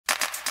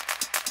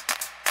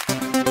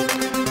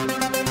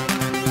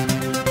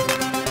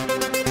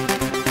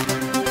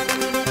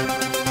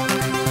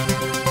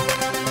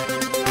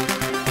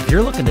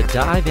you're looking to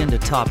dive into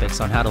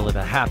topics on how to live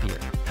a happier,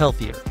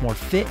 healthier, more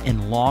fit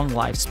and long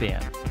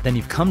lifespan, then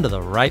you've come to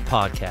the right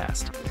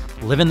podcast.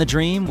 Livin the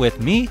Dream with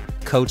me,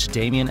 Coach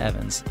Damian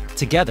Evans.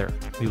 Together,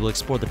 we will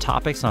explore the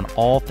topics on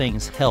all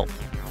things health,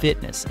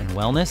 fitness, and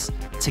wellness.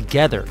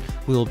 Together,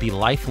 we will be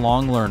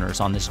lifelong learners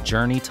on this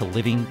journey to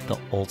living the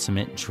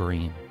ultimate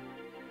dream.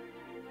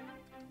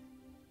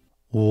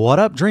 What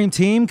up, Dream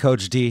Team?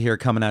 Coach D here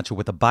coming at you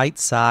with a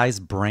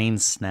bite-sized brain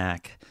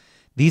snack.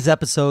 These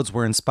episodes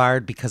were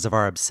inspired because of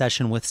our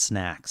obsession with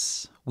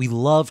snacks. We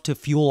love to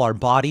fuel our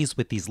bodies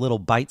with these little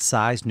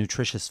bite-sized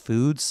nutritious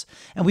foods,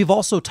 and we've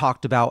also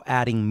talked about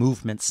adding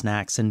movement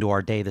snacks into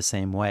our day the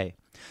same way.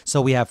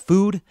 So we have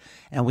food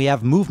and we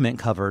have movement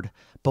covered,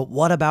 but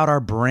what about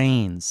our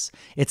brains?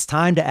 It's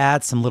time to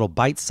add some little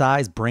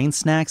bite-sized brain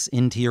snacks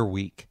into your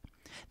week.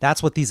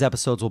 That's what these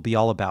episodes will be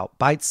all about,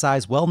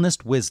 bite-sized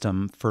wellness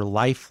wisdom for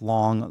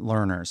lifelong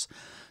learners.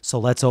 So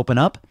let's open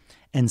up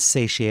and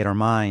satiate our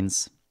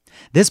minds.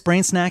 This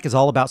brain snack is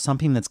all about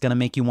something that's going to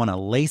make you want to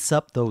lace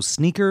up those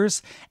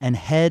sneakers and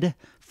head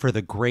for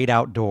the great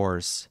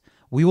outdoors.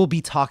 We will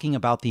be talking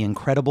about the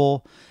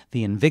incredible,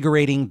 the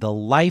invigorating, the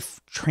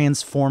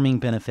life-transforming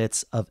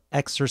benefits of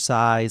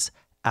exercise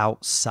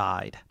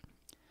outside.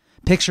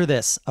 Picture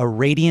this, a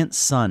radiant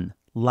sun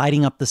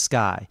lighting up the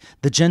sky,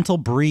 the gentle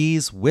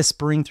breeze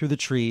whispering through the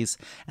trees,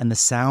 and the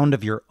sound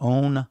of your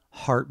own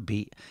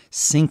heartbeat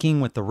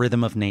syncing with the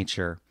rhythm of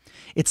nature.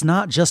 It's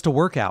not just a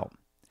workout.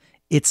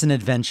 It's an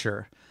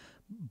adventure.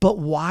 But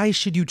why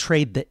should you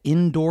trade the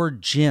indoor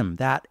gym,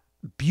 that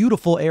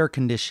beautiful air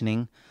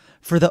conditioning,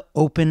 for the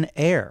open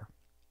air?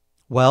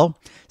 Well,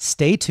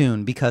 stay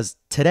tuned because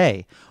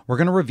today we're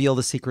going to reveal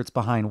the secrets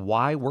behind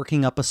why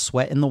working up a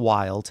sweat in the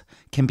wild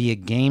can be a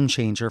game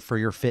changer for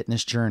your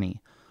fitness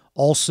journey.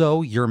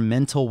 Also, your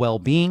mental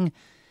well-being,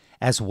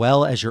 as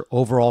well as your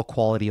overall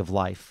quality of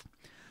life.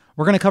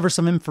 We're going to cover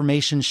some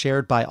information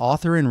shared by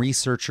author and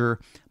researcher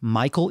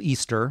Michael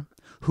Easter,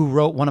 who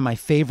wrote one of my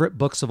favorite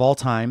books of all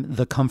time,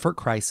 The Comfort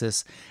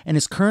Crisis, and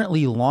is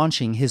currently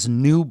launching his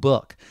new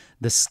book,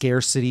 The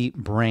Scarcity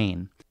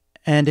Brain.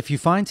 And if you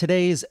find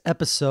today's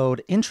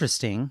episode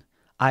interesting,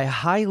 I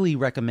highly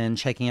recommend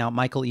checking out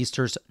Michael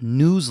Easter's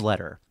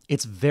newsletter.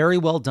 It's very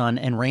well done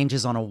and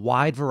ranges on a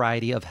wide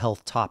variety of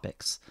health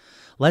topics.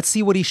 Let's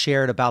see what he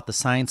shared about the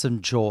science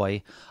and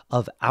joy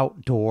of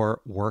outdoor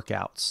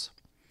workouts.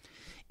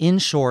 In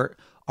short,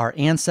 our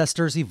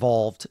ancestors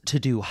evolved to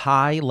do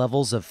high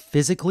levels of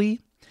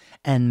physically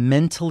and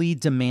mentally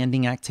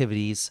demanding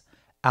activities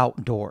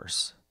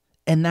outdoors.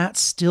 And that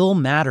still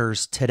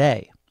matters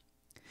today.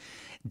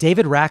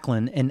 David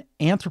Racklin, an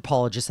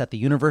anthropologist at the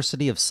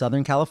University of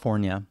Southern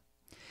California,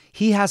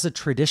 he has a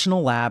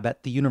traditional lab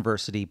at the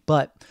university,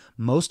 but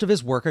most of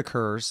his work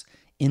occurs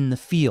in the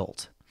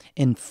field,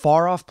 in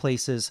far-off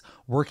places,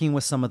 working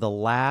with some of the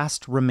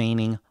last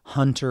remaining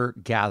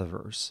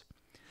hunter-gatherers.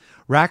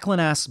 Racklin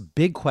asks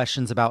big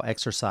questions about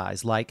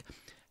exercise, like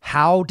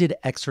how did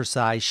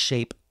exercise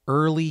shape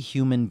early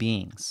human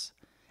beings?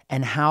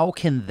 And how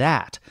can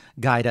that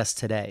guide us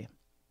today?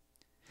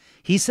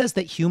 He says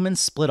that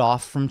humans split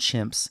off from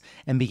chimps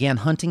and began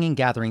hunting and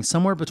gathering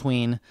somewhere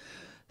between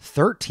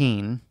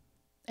 13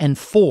 and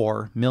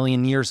 4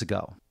 million years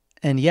ago.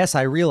 And yes,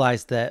 I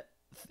realize that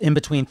in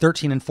between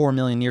 13 and 4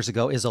 million years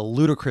ago is a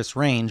ludicrous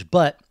range,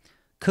 but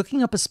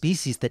cooking up a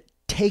species that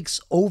takes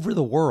over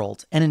the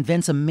world and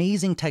invents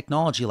amazing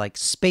technology like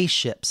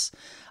spaceships,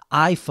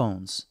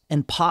 iPhones,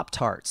 and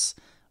Pop-Tarts,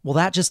 well,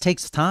 that just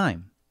takes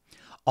time.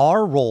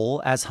 Our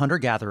role as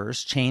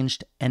hunter-gatherers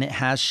changed and it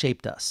has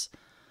shaped us.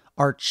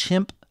 Our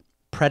chimp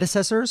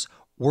predecessors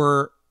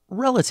were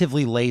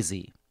relatively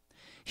lazy.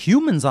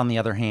 Humans, on the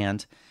other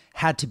hand,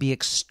 had to be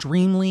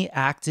extremely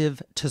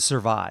active to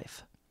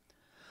survive.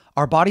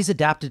 Our bodies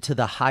adapted to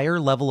the higher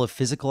level of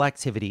physical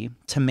activity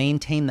to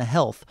maintain the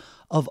health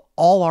of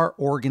all our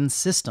organ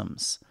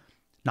systems,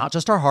 not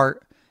just our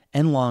heart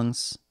and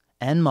lungs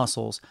and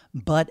muscles,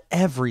 but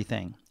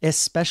everything,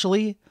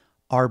 especially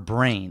our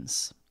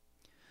brains.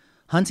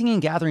 Hunting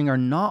and gathering are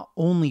not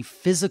only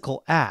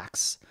physical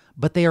acts,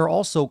 but they are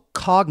also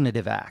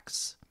cognitive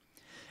acts.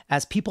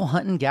 As people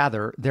hunt and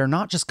gather, they're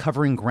not just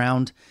covering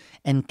ground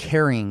and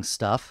carrying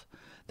stuff,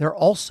 they're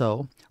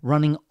also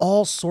running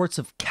all sorts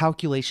of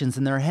calculations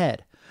in their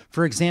head.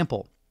 For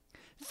example,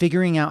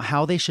 figuring out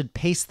how they should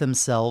pace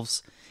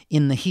themselves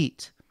in the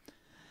heat,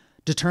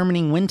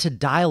 determining when to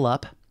dial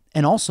up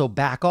and also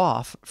back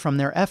off from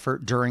their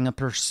effort during a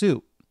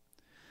pursuit,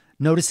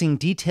 noticing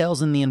details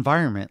in the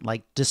environment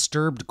like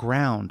disturbed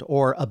ground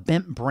or a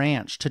bent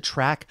branch to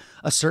track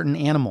a certain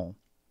animal,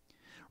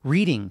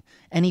 reading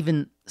and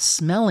even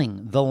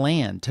smelling the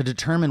land to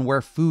determine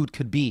where food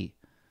could be,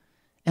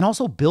 and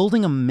also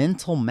building a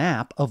mental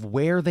map of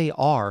where they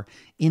are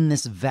in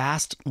this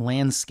vast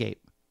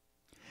landscape.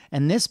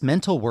 And this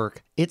mental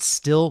work, it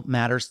still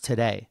matters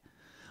today.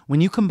 When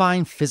you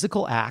combine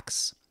physical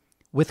acts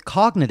with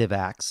cognitive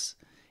acts,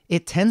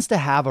 it tends to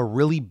have a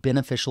really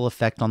beneficial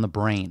effect on the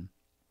brain.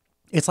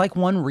 It's like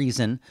one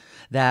reason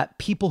that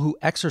people who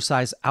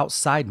exercise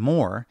outside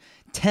more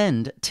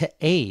tend to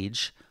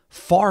age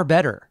far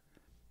better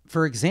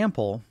For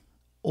example,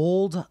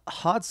 old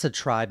Hadza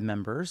tribe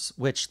members,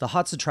 which the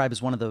Hadza tribe is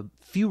one of the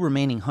few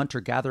remaining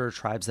hunter-gatherer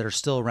tribes that are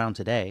still around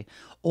today,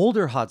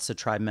 older Hadza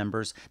tribe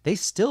members, they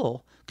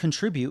still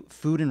contribute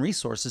food and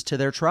resources to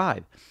their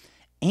tribe.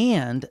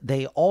 And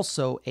they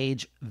also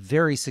age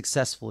very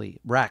successfully,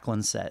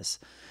 Racklin says.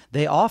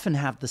 They often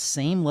have the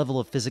same level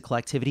of physical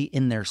activity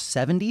in their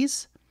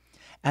 70s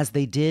as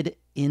they did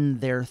in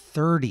their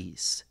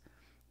 30s.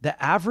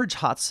 The average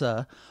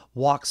Hadza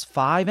walks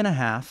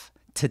 5.5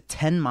 to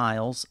 10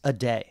 miles a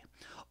day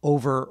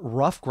over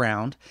rough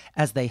ground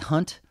as they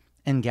hunt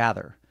and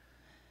gather.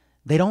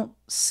 They don't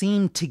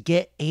seem to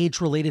get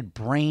age-related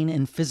brain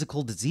and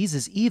physical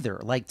diseases either,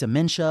 like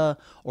dementia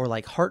or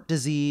like heart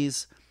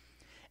disease.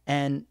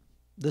 And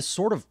the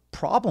sort of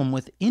problem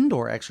with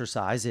indoor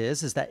exercise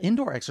is that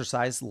indoor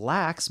exercise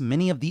lacks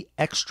many of the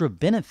extra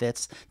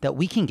benefits that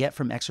we can get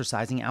from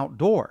exercising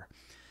outdoor.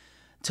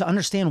 To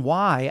understand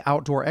why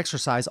outdoor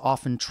exercise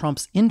often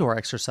trumps indoor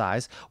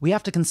exercise, we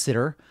have to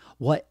consider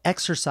what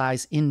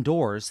exercise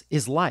indoors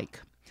is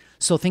like.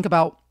 So think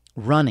about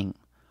running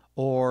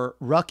or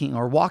rucking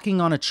or walking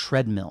on a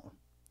treadmill.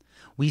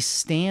 We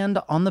stand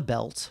on the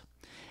belt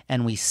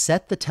and we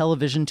set the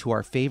television to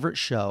our favorite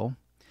show,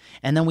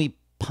 and then we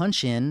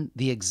punch in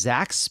the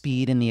exact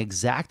speed and the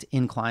exact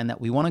incline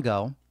that we want to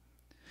go,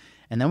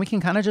 and then we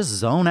can kind of just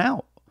zone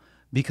out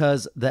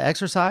because the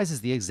exercise is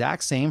the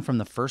exact same from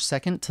the first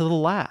second to the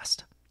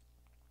last.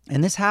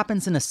 And this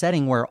happens in a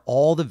setting where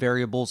all the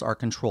variables are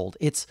controlled.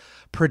 It's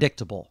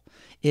predictable.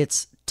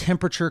 It's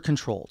temperature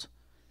controlled.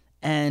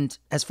 And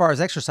as far as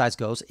exercise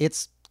goes,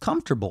 it's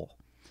comfortable.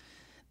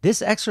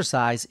 This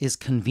exercise is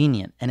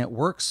convenient and it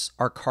works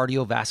our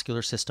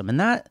cardiovascular system. And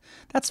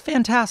that's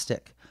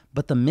fantastic.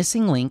 But the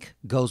missing link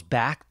goes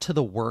back to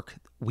the work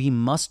we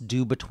must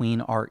do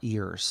between our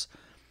ears.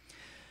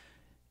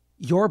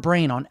 Your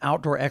brain on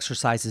outdoor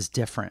exercise is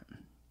different.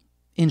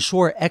 In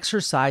short,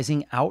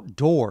 exercising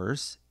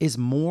outdoors is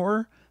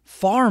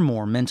far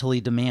more mentally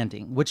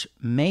demanding, which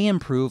may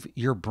improve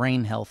your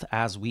brain health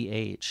as we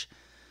age.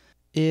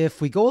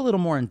 If we go a little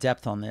more in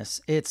depth on this,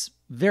 it's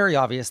very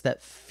obvious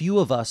that few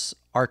of us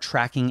are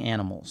tracking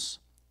animals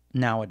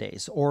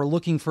nowadays or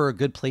looking for a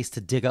good place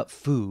to dig up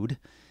food.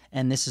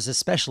 And this is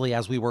especially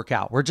as we work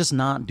out. We're just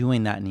not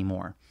doing that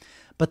anymore.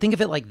 But think of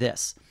it like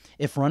this.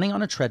 If running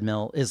on a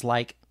treadmill is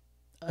like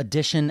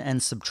addition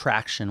and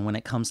subtraction when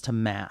it comes to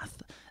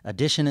math,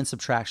 addition and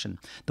subtraction,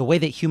 the way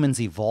that humans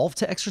evolved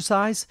to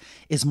exercise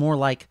is more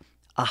like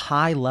a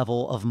high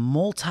level of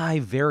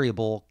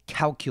multivariable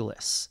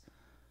calculus.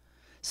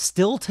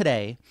 Still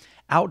today,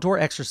 outdoor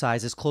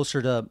exercise is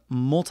closer to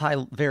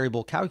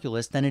multivariable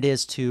calculus than it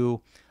is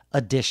to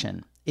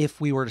addition if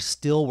we were to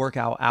still work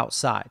out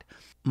outside.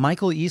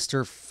 Michael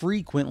Easter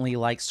frequently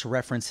likes to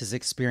reference his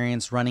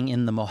experience running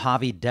in the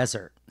Mojave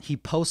Desert. He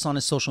posts on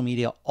his social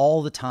media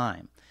all the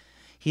time.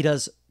 He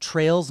does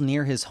trails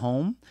near his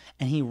home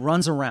and he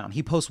runs around.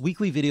 He posts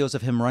weekly videos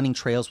of him running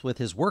trails with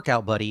his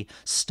workout buddy,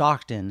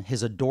 Stockton,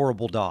 his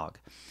adorable dog.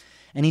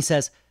 And he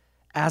says,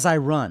 as I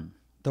run,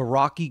 the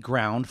rocky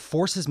ground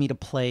forces me to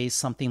play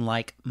something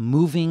like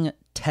moving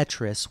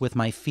Tetris with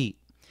my feet.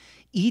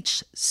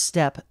 Each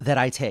step that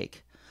I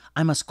take,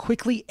 I must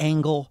quickly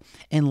angle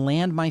and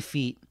land my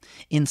feet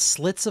in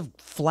slits of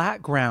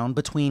flat ground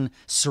between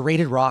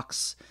serrated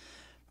rocks,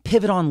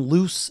 pivot on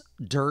loose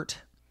dirt,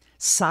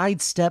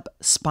 sidestep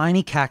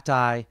spiny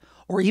cacti,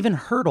 or even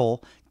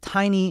hurdle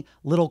tiny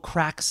little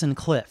cracks and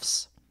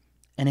cliffs.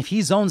 And if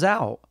he zones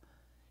out,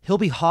 he'll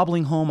be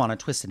hobbling home on a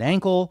twisted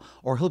ankle,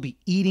 or he'll be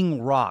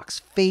eating rocks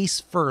face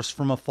first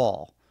from a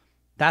fall.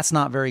 That's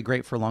not very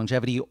great for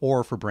longevity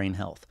or for brain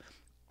health.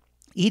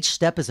 Each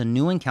step is a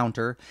new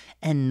encounter,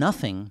 and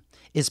nothing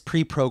is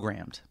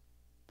pre-programmed.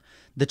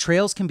 The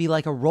trails can be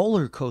like a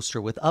roller coaster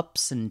with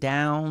ups and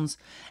downs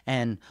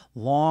and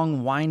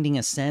long winding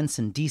ascents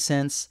and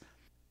descents.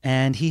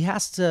 And he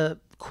has to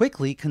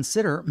quickly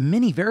consider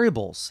many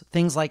variables.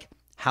 Things like,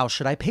 how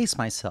should I pace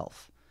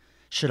myself?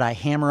 Should I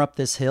hammer up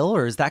this hill,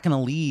 or is that going to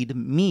lead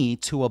me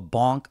to a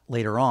bonk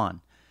later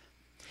on?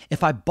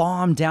 If I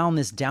bomb down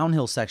this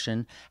downhill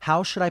section,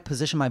 how should I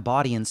position my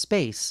body in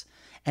space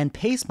and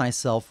pace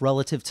myself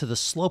relative to the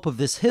slope of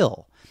this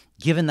hill,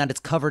 given that it's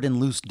covered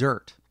in loose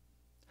dirt?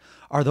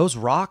 Are those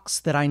rocks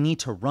that I need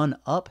to run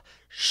up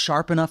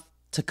sharp enough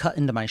to cut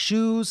into my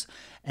shoes?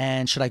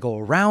 And should I go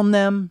around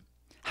them?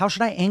 How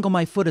should I angle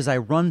my foot as I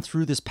run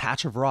through this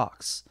patch of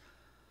rocks?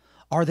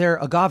 Are there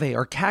agave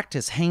or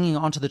cactus hanging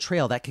onto the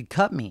trail that could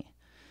cut me?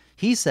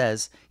 He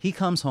says he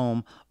comes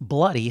home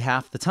bloody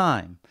half the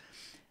time.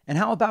 And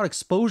how about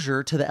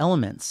exposure to the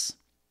elements?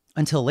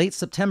 Until late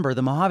September,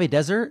 the Mojave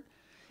Desert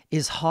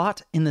is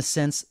hot in the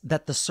sense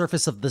that the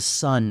surface of the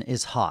sun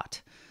is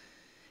hot.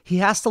 He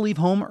has to leave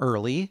home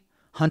early.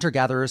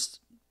 Hunter-gatherers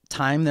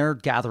time their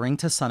gathering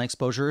to sun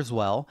exposure as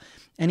well.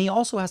 And he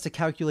also has to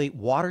calculate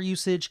water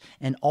usage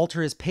and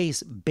alter his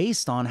pace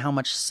based on how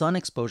much sun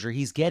exposure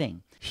he's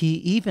getting. He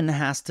even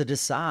has to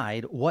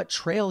decide what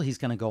trail he's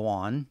going to go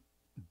on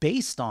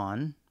based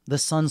on the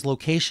sun's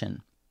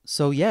location.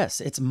 So,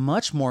 yes, it's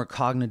much more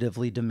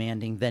cognitively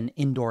demanding than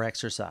indoor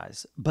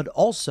exercise, but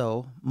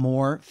also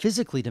more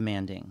physically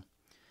demanding.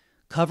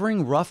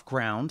 Covering rough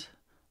ground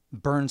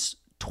burns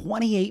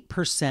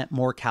 28%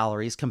 more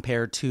calories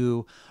compared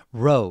to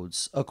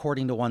roads,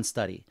 according to one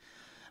study.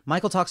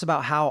 Michael talks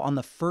about how on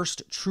the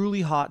first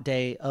truly hot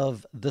day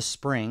of the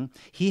spring,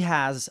 he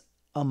has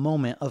a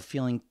moment of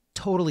feeling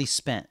totally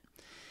spent.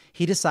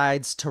 He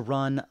decides to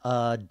run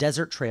a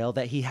desert trail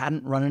that he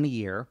hadn't run in a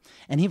year,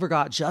 and he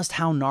forgot just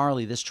how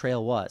gnarly this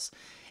trail was.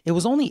 It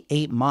was only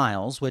 8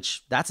 miles,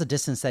 which that's a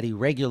distance that he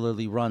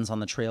regularly runs on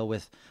the trail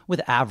with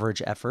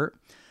average effort.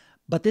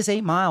 But this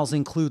 8 miles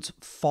includes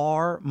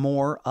far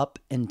more up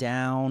and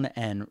down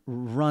and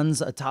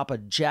runs atop a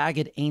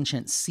jagged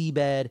ancient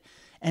seabed.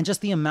 And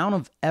just the amount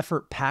of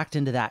effort packed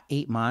into that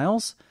 8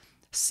 miles,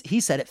 he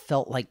said it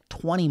felt like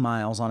 20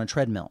 miles on a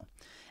treadmill.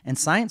 And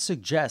science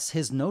suggests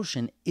his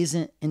notion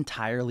isn't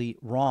entirely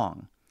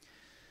wrong.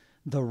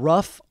 The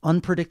rough,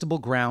 unpredictable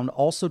ground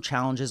also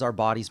challenges our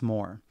bodies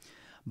more.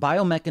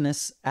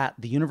 Biomechanists at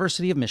the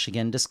University of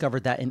Michigan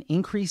discovered that an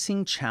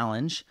increasing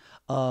challenge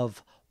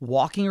of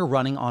walking or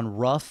running on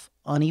rough,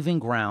 uneven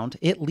ground,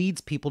 it leads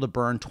people to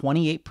burn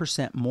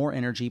 28% more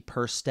energy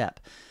per step.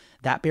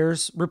 That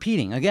bears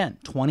repeating. Again,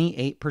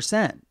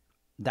 28%.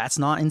 That's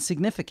not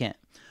insignificant.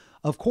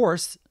 Of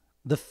course,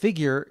 the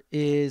figure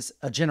is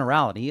a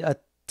generality. A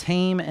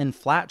tame and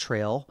flat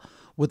trail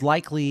would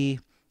likely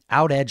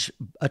outedge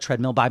a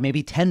treadmill by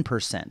maybe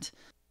 10%.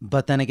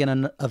 But then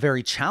again, a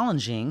very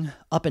challenging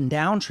up and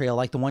down trail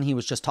like the one he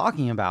was just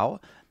talking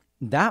about,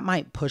 that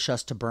might push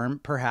us to burn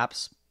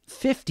perhaps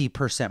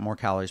 50% more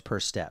calories per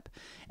step.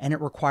 And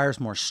it requires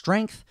more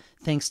strength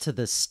thanks to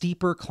the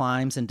steeper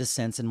climbs and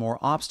descents and more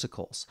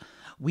obstacles.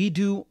 We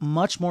do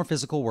much more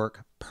physical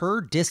work per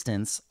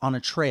distance on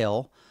a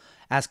trail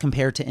as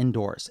compared to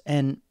indoors.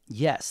 And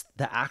yes,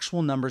 the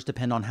actual numbers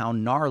depend on how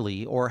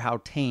gnarly or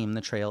how tame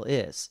the trail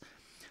is.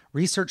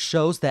 Research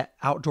shows that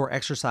outdoor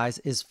exercise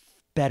is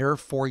better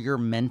for your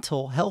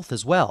mental health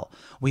as well.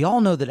 We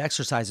all know that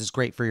exercise is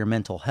great for your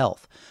mental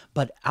health,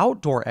 but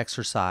outdoor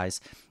exercise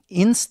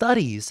in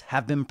studies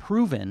have been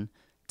proven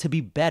to be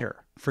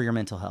better for your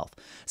mental health.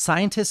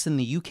 Scientists in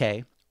the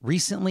UK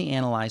recently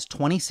analyzed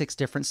 26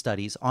 different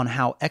studies on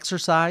how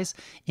exercise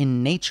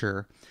in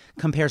nature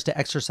compares to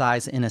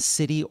exercise in a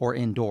city or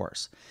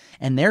indoors.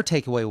 And their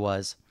takeaway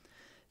was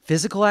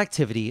physical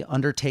activity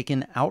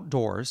undertaken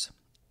outdoors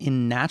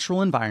in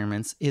natural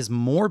environments is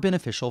more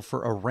beneficial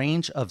for a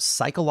range of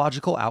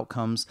psychological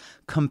outcomes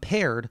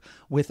compared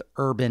with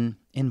urban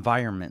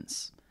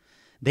environments.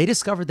 They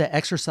discovered that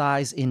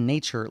exercise in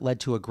nature led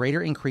to a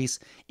greater increase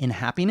in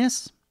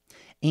happiness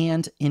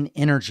and in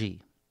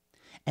energy,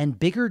 and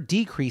bigger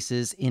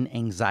decreases in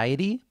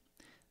anxiety,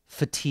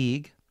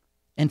 fatigue,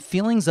 and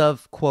feelings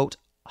of, quote,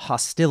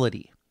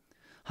 hostility.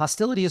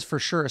 Hostility is for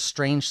sure a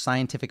strange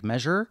scientific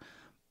measure,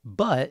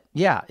 but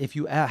yeah, if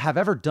you have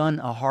ever done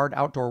a hard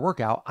outdoor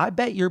workout, I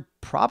bet you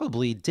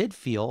probably did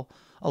feel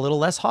a little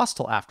less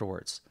hostile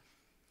afterwards.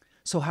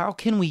 So how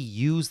can we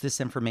use this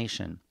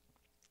information?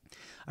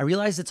 I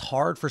realize it's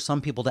hard for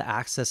some people to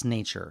access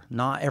nature.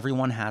 Not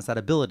everyone has that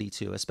ability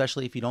to,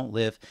 especially if you don't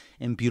live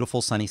in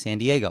beautiful sunny San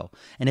Diego.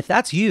 And if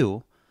that's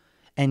you,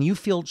 and you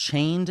feel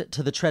chained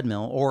to the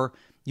treadmill, or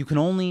you can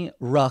only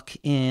ruck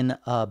in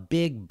a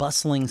big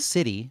bustling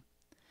city,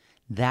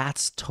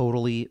 that's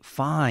totally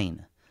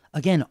fine.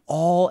 Again,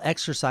 all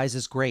exercise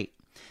is great.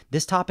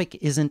 This topic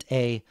isn't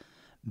a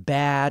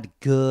bad,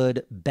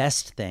 good,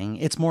 best thing.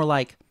 It's more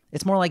like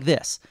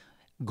this.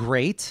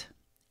 Great,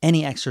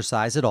 any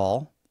exercise at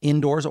all,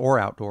 indoors or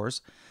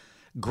outdoors.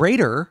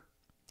 Greater,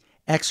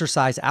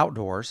 exercise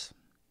outdoors.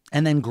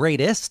 And then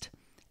greatest,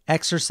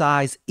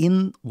 exercise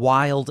in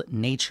wild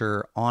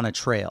nature on a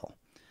trail.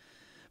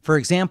 For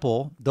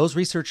example, those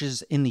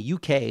researchers in the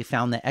UK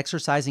found that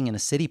exercising in a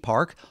city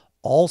park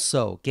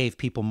also gave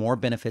people more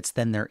benefits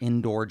than their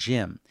indoor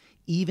gym.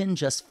 Even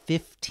just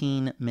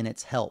 15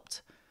 minutes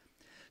helped.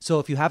 So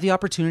if you have the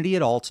opportunity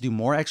at all to do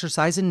more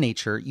exercise in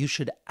nature, you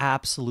should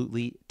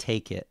absolutely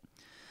take it.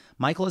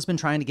 Michael has been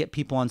trying to get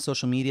people on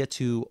social media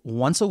to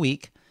once a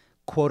week,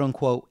 quote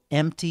unquote,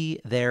 empty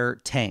their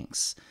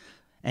tanks.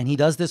 And he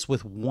does this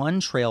with one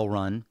trail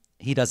run.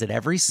 He does it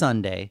every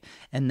Sunday.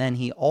 And then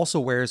he also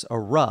wears a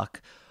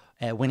ruck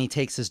when he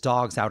takes his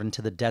dogs out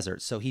into the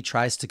desert. So he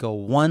tries to go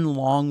one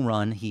long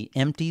run. He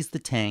empties the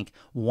tank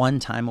one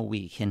time a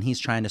week. And he's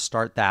trying to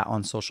start that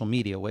on social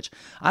media, which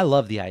I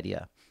love the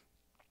idea.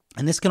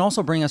 And this can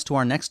also bring us to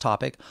our next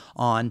topic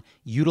on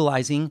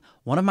utilizing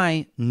one of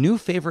my new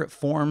favorite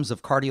forms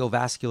of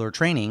cardiovascular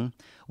training,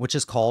 which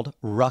is called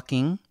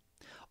rucking,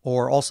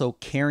 or also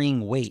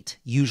carrying weight,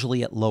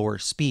 usually at lower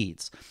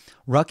speeds.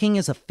 Rucking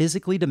is a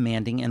physically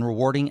demanding and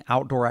rewarding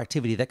outdoor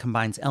activity that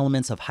combines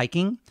elements of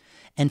hiking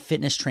and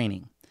fitness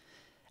training.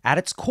 At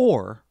its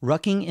core,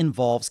 rucking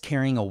involves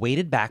carrying a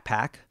weighted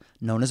backpack,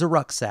 known as a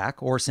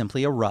rucksack or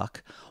simply a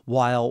ruck,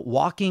 while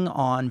walking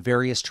on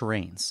various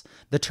terrains.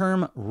 The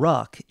term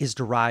ruck is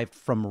derived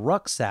from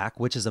rucksack,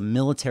 which is a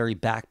military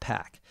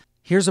backpack.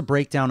 Here's a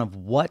breakdown of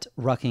what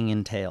rucking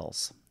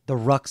entails. The The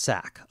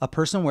rucksack. A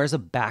person wears a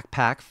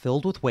backpack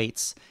filled with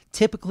weights,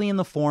 typically in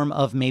the form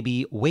of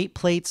maybe weight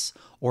plates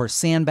or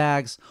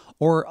sandbags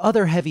or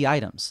other heavy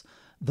items.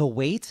 The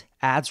weight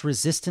adds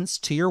resistance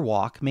to your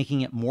walk, making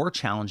it more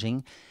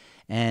challenging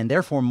and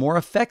therefore more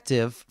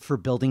effective for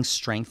building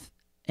strength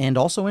and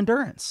also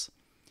endurance.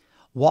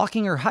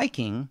 Walking or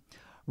hiking,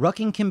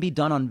 rucking can be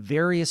done on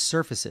various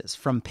surfaces,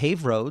 from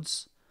paved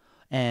roads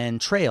and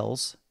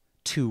trails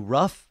to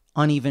rough,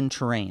 uneven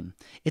terrain.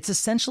 It's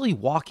essentially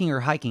walking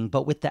or hiking,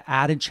 but with the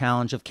added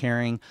challenge of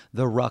carrying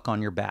the ruck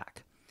on your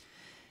back.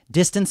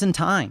 Distance and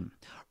time.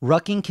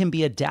 Rucking can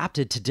be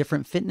adapted to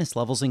different fitness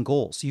levels and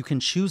goals. You can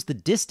choose the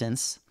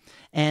distance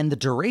and the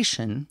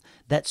duration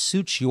that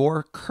suits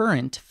your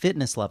current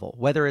fitness level,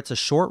 whether it's a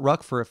short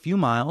ruck for a few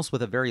miles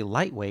with a very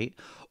light weight,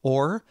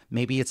 or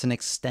maybe it's an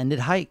extended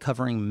hike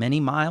covering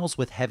many miles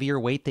with heavier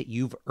weight that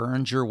you've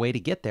earned your way to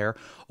get there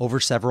over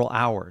several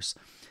hours.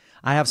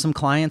 I have some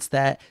clients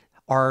that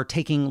are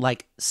taking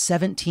like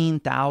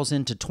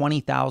 17,000 to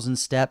 20,000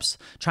 steps,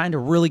 trying to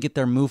really get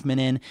their movement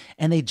in,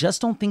 and they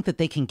just don't think that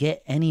they can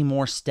get any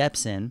more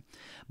steps in,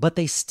 but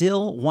they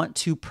still want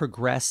to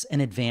progress and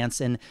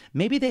advance, and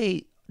maybe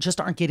they just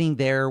aren't getting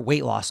their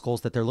weight loss goals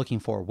that they're looking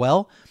for.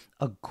 Well,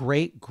 a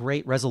great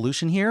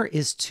resolution here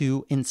is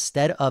to,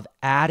 instead of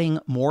adding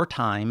more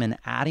time and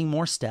adding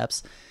more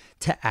steps,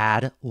 to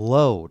add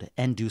load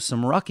and do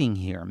some rucking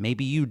here.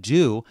 Maybe you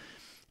do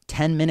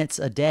 10 minutes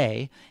a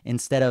day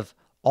instead of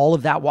all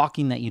of that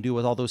walking that you do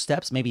with all those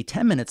steps. Maybe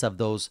 10 minutes of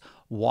those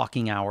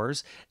walking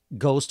hours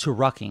goes to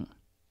rucking.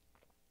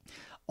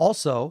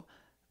 Also,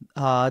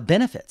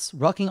 benefits.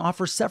 Rucking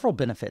offers several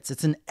benefits.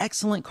 It's an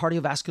excellent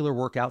cardiovascular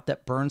workout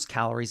that burns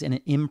calories and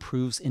it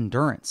improves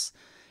endurance.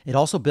 It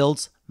also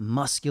builds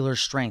muscular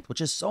strength, which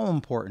is so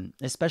important,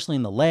 especially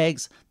in the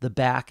legs, the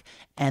back,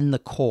 and the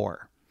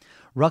core.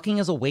 Rucking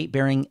is a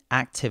weight-bearing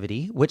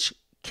activity, which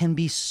can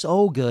be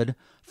so good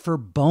for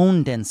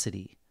bone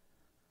density.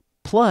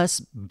 Plus,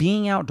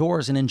 being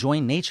outdoors and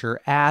enjoying nature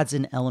adds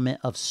an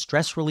element of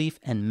stress relief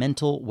and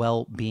mental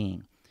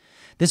well-being.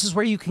 This is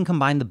where you can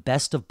combine the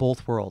best of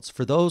both worlds.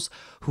 For those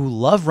who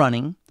love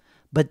running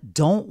but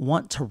don't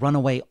want to run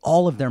away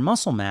all of their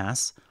muscle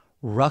mass,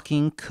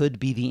 rucking could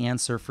be the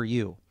answer for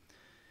you.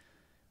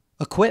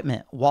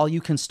 Equipment. While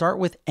you can start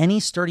with any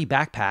sturdy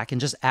backpack and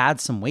just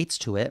add some weights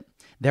to it,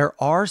 there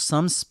are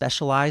some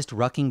specialized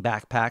rucking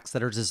backpacks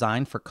that are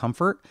designed for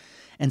comfort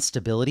and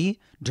stability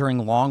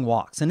during long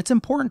walks. And it's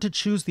important to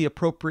choose the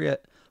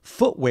appropriate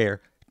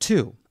footwear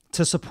too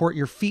to support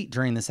your feet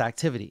during this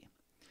activity.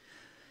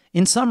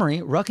 In summary,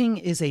 rucking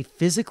is a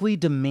physically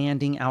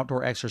demanding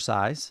outdoor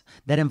exercise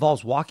that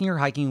involves walking or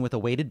hiking with a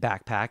weighted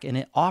backpack, and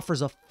it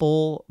offers a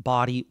full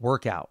body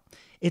workout.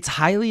 It's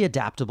highly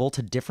adaptable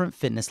to different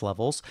fitness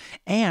levels,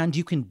 and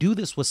you can do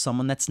this with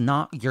someone that's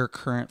not your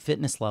current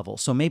fitness level.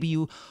 So maybe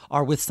you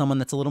are with someone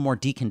that's a little more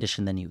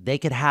deconditioned than you. They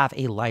could have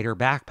a lighter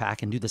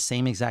backpack and do the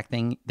same exact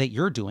thing that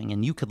you're doing,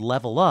 and you could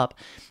level up,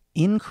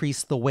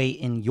 increase the weight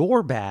in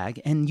your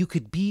bag, and you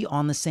could be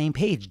on the same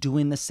page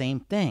doing the same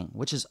thing,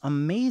 which is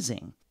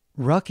amazing.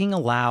 Rucking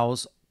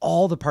allows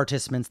all the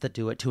participants that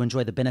do it to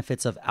enjoy the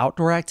benefits of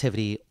outdoor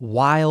activity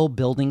while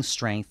building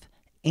strength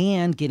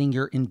and getting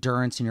your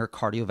endurance and your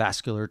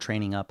cardiovascular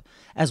training up,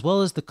 as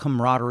well as the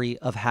camaraderie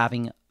of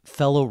having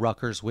fellow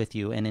ruckers with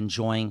you and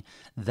enjoying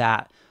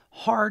that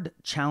hard,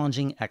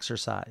 challenging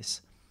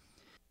exercise.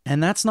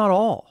 And that's not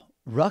all.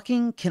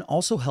 Rucking can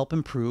also help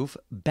improve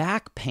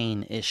back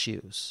pain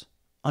issues.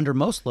 Under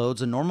most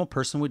loads a normal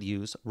person would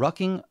use,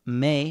 rucking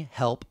may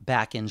help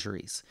back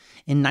injuries.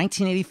 In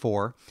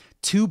 1984,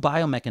 two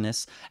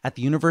biomechanists at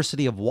the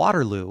University of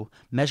Waterloo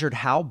measured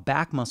how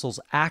back muscles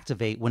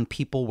activate when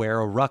people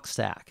wear a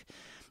rucksack.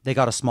 They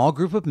got a small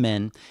group of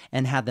men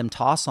and had them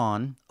toss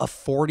on a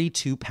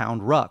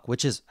 42-pound ruck,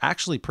 which is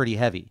actually pretty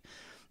heavy.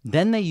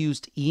 Then they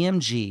used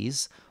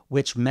EMGs,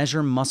 which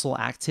measure muscle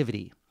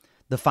activity.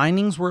 The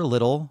findings were a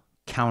little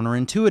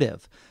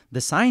counterintuitive.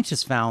 The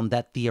scientists found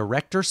that the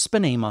erector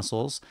spinae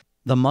muscles,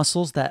 the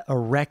muscles that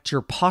erect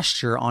your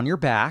posture on your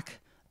back,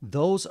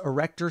 those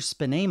erector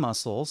spinae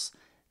muscles,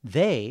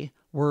 they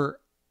were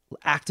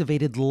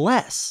activated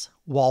less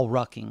while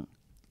rucking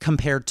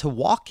compared to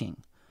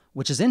walking,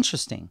 which is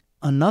interesting.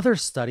 Another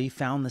study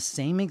found the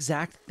same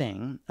exact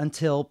thing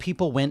until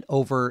people went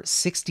over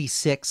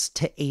 66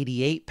 to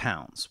 88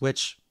 pounds,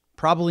 which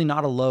probably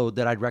not a load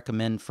that I'd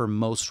recommend for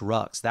most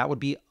rucks. That would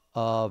be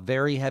a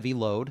very heavy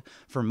load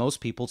for most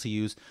people to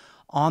use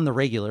on the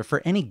regular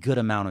for any good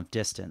amount of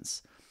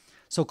distance.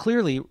 So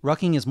clearly,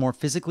 rucking is more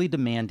physically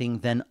demanding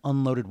than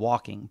unloaded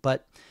walking,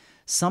 but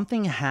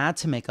something had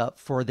to make up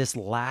for this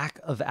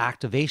lack of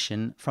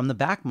activation from the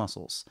back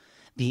muscles.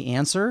 The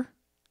answer?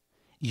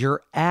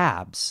 Your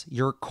abs,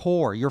 your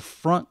core, your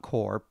front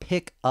core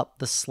pick up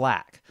the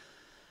slack.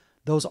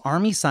 Those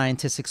army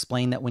scientists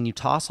explain that when you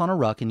toss on a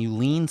ruck and you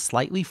lean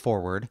slightly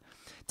forward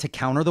to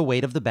counter the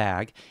weight of the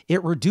bag,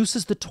 it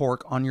reduces the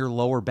torque on your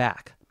lower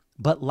back,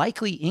 but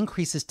likely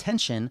increases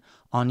tension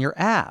on your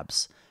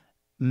abs,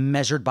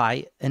 measured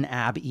by an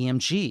ab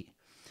EMG.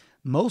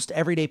 Most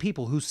everyday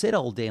people who sit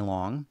all day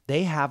long,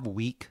 they have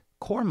weak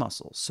core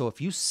muscles. So if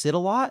you sit a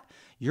lot,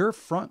 your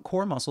front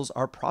core muscles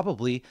are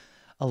probably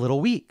a little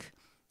weak.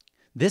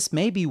 This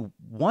may be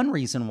one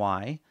reason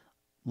why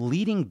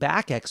leading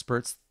back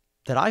experts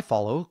that I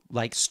follow,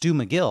 like Stu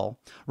McGill,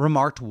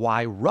 remarked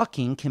why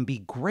rucking can be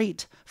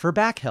great for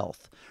back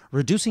health.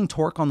 Reducing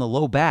torque on the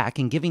low back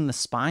and giving the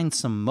spine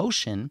some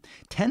motion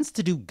tends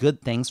to do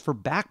good things for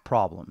back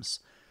problems.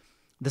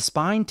 The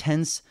spine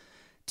tends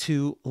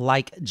to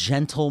like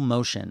gentle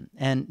motion,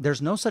 and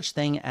there's no such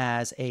thing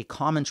as a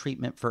common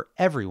treatment for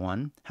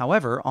everyone.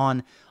 However,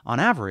 on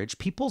average,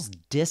 people's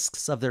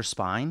discs of their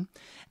spine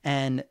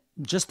and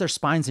just their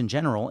spines in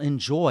general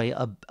enjoy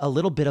a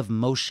little bit of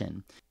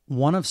motion.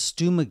 One of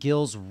Stu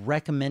McGill's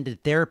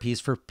recommended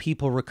therapies for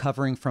people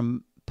recovering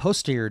from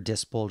posterior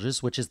disc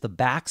bulges, which is the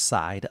back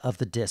side of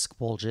the disc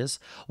bulges,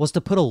 was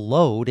to put a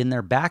load in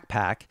their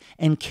backpack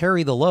and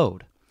carry the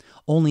load.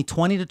 Only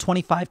 20 to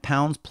 25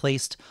 pounds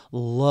placed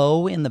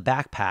low in the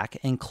backpack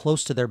and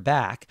close to their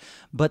back,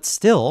 but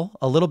still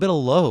a little bit of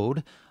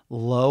load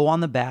low on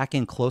the back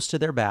and close to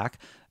their back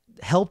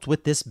helped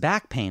with this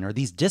back pain or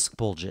these disc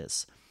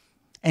bulges.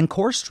 And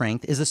core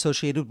strength is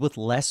associated with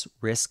less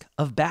risk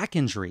of back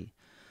injury.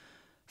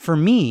 For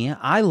me,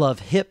 I love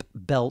hip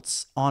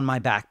belts on my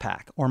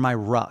backpack or my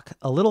ruck.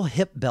 A little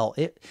hip belt,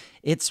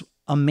 it's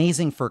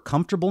amazing for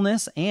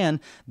comfortableness, and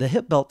the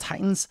hip belt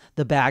tightens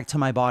the bag to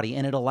my body,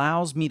 and it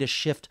allows me to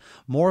shift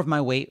more of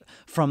my weight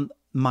from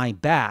my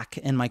back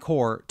and my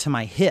core to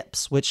my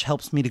hips, which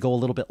helps me to go a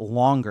little bit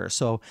longer.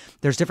 So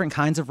there's different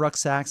kinds of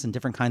rucksacks and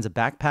different kinds of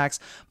backpacks,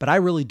 but I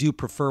really do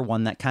prefer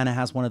one that kind of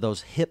has one of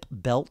those hip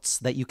belts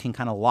that you can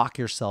kind of lock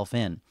yourself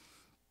in.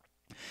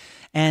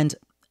 And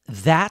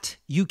that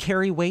you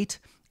carry weight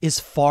is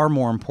far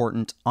more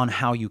important on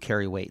how you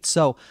carry weight.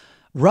 So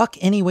ruck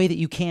any way that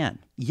you can.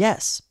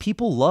 Yes,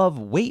 people love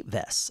weight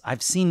vests.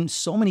 I've seen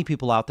so many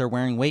people out there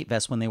wearing weight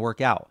vests when they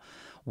work out.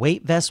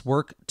 Weight vests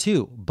work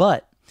too,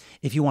 but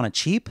if you want a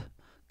cheap,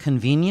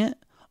 convenient,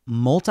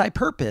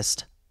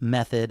 multi-purposed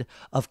method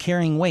of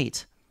carrying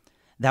weight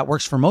that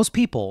works for most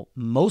people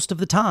most of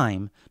the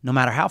time, no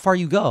matter how far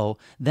you go,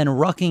 then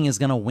rucking is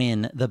going to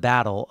win the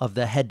battle of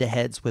the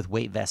head-to-heads with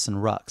weight vests and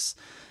rucks.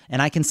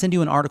 And I can send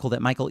you an article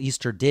that Michael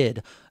Easter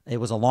did. It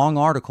was a long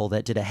article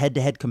that did a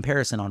head-to-head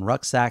comparison on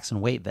rucksacks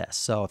and weight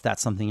vests. So if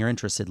that's something you're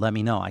interested, let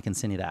me know. I can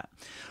send you that.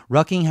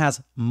 Rucking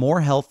has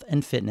more health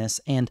and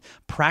fitness and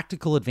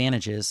practical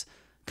advantages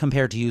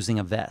compared to using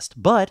a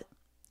vest. But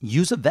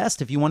use a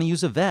vest if you want to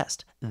use a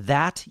vest.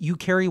 That you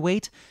carry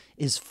weight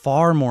is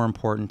far more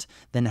important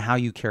than how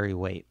you carry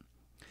weight.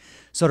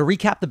 So to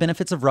recap the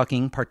benefits of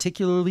rucking,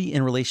 particularly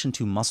in relation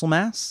to muscle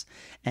mass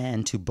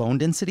and to bone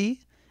density,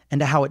 and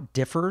to how it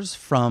differs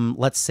from,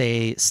 let's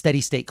say, steady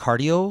state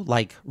cardio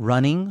like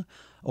running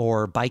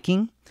or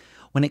biking.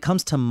 When it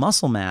comes to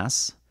muscle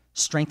mass,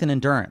 strength and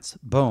endurance,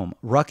 boom.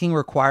 Rucking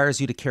requires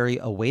you to carry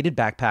a weighted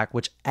backpack,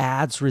 which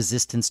adds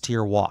resistance to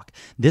your walk.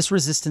 This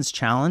resistance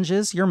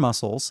challenges your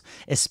muscles,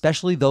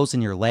 especially those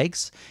in your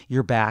legs,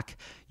 your back,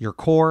 your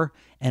core,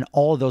 and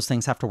all of those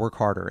things have to work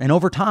harder. And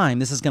over time,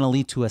 this is going to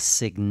lead to a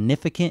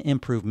significant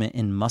improvement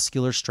in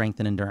muscular strength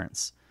and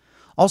endurance.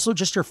 Also,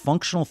 just your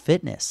functional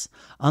fitness.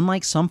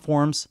 Unlike some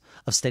forms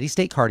of steady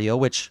state cardio,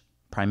 which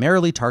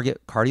primarily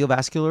target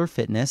cardiovascular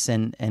fitness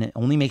and it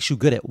only makes you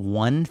good at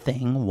one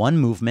thing, one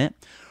movement,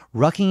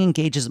 rucking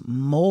engages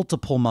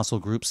multiple muscle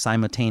groups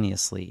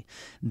simultaneously.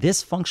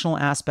 This functional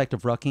aspect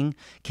of rucking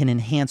can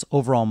enhance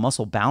overall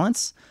muscle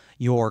balance,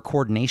 your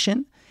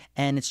coordination,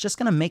 and it's just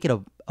going to make it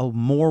a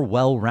more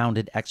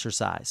well-rounded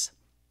exercise.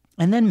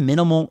 And then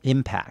minimal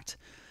impact.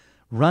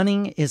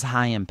 Running is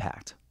high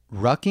impact.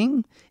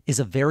 Rucking is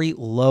a very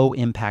low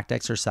impact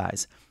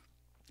exercise,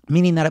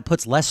 meaning that it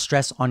puts less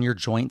stress on your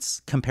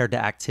joints compared to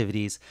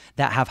activities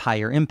that have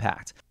higher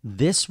impact.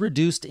 This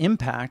reduced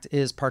impact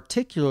is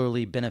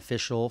particularly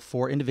beneficial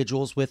for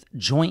individuals with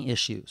joint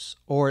issues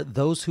or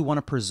those who want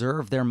to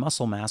preserve their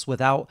muscle mass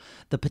without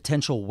the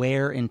potential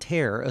wear and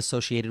tear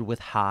associated with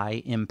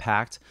high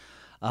impact,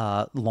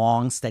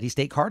 long steady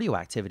state cardio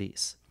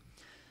activities.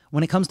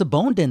 When it comes to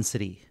bone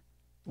density,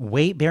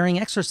 weight-bearing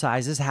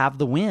exercises have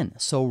the win.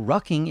 So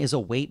rucking is a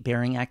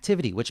weight-bearing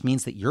activity, which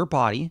means that your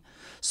body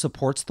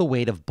supports the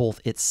weight of both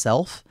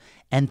itself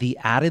and the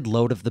added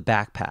load of the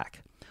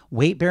backpack.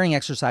 Weight-bearing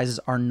exercises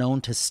are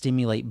known to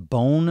stimulate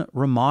bone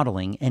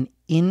remodeling and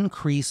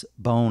increase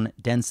bone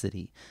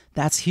density.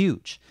 That's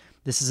huge.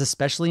 This is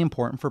especially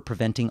important for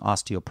preventing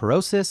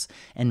osteoporosis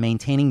and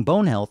maintaining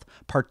bone health,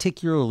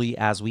 particularly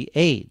as we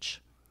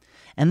age.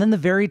 And then the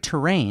varied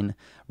terrain.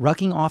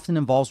 Rucking often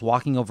involves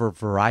walking over a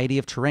variety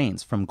of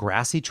terrains, from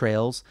grassy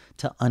trails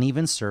to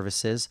uneven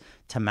surfaces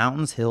to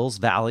mountains, hills,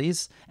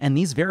 valleys, and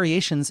these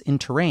variations in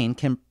terrain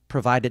can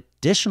provide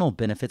additional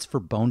benefits for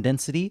bone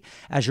density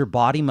as your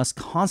body must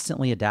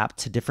constantly adapt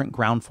to different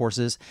ground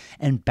forces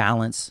and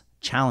balance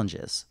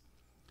challenges.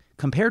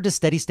 Compared to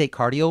steady-state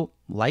cardio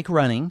like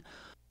running,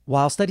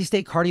 while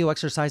steady-state cardio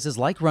exercises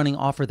like running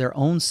offer their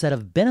own set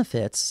of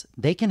benefits,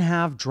 they can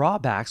have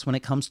drawbacks when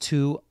it comes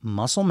to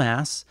muscle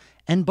mass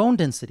and bone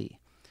density.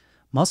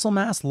 Muscle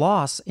mass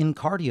loss in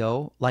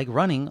cardio, like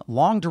running,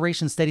 long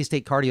duration steady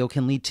state cardio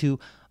can lead to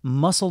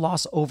muscle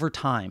loss over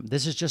time.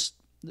 This is just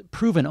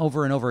proven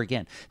over and over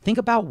again. Think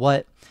about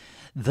what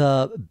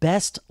the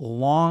best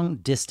long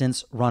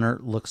distance runner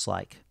looks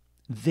like.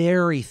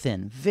 Very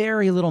thin,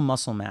 very little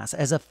muscle mass,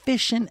 as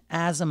efficient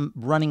as a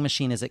running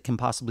machine as it can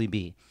possibly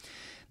be.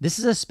 This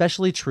is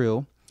especially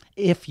true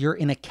if you're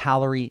in a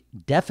calorie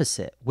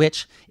deficit,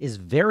 which is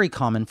very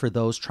common for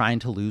those trying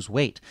to lose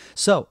weight.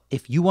 So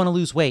if you want to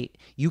lose weight,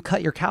 you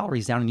cut your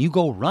calories down and you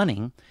go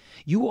running,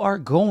 you are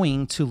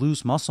going to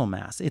lose muscle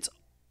mass. It's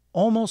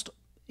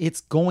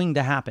going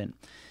to happen.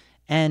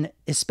 And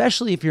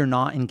especially if you're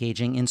not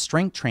engaging in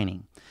strength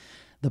training.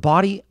 The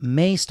body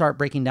may start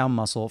breaking down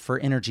muscle for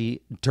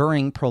energy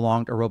during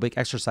prolonged aerobic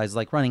exercise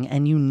like running,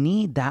 and you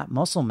need that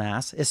muscle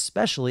mass,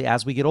 especially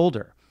as we get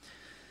older.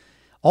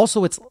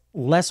 Also, it's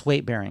less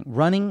weight bearing.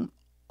 Running,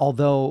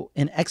 although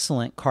an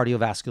excellent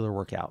cardiovascular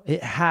workout,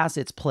 it has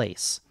its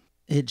place.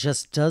 It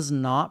just does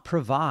not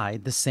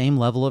provide the same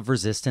level of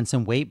resistance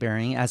and weight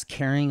bearing as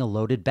carrying a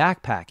loaded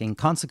backpack. And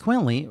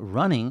consequently,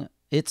 running,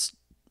 it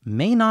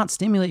may not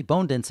stimulate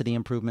bone density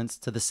improvements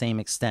to the same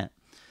extent.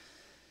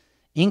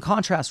 In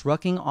contrast,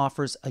 rucking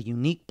offers a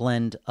unique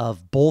blend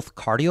of both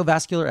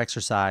cardiovascular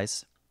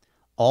exercise,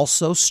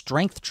 also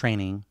strength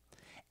training,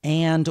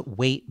 and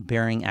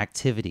weight-bearing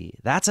activity.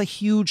 That's a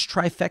huge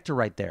trifecta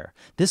right there.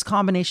 This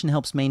combination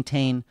helps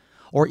maintain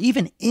or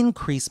even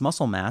increase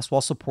muscle mass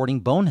while supporting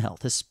bone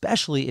health,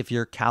 especially if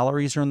your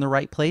calories are in the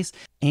right place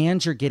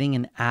and you're getting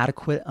an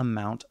adequate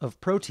amount of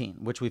protein,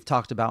 which we've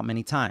talked about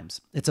many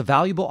times. It's a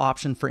valuable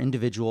option for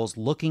individuals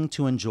looking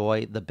to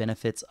enjoy the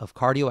benefits of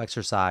cardio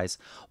exercise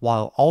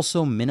while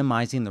also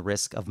minimizing the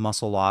risk of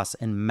muscle loss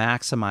and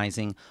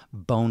maximizing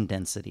bone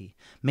density,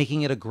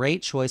 making it a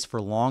great choice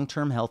for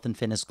long-term health and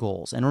fitness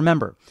goals. And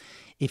remember,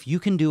 if you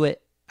can do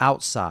it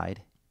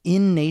outside,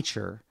 in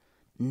nature,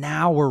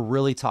 now we're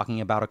really talking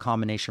about a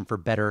combination for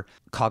better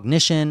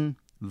cognition,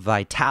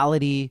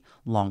 vitality,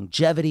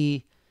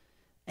 longevity,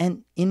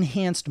 and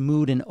enhanced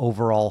mood and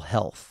overall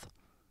health.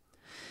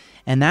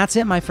 And that's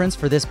it, my friends,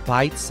 for this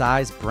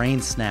bite-sized brain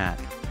snack.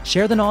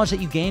 Share the knowledge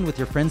that you gain with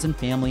your friends and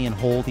family and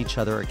hold each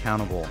other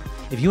accountable.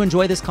 If you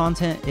enjoy this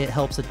content, it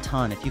helps a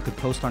ton if you could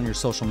post on your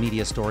social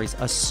media stories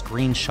a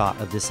screenshot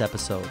of this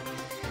episode.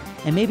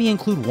 And maybe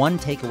include one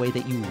takeaway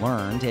that you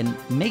learned and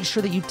make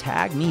sure that you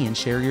tag me and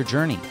share your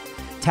journey.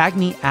 Tag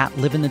me at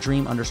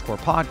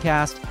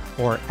livinthedream_podcast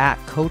or at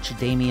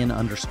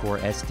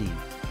coachdamian_SD.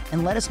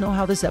 And let us know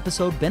how this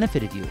episode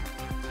benefited you.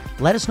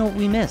 Let us know what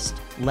we missed.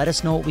 Let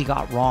us know what we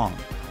got wrong.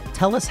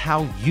 Tell us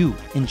how you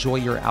enjoy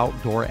your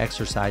outdoor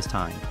exercise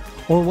time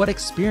or what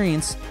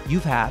experience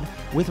you've had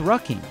with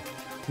rucking.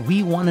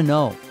 We want to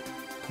know.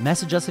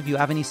 Message us if you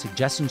have any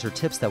suggestions or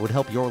tips that would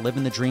help your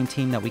Livin' the Dream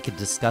team that we could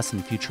discuss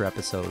in future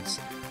episodes.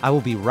 I will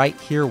be right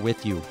here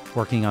with you,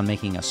 working on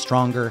making us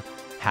stronger,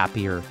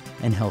 happier,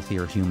 and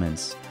healthier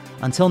humans.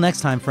 Until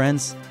next time,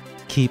 friends,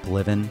 keep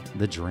living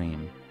the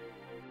dream.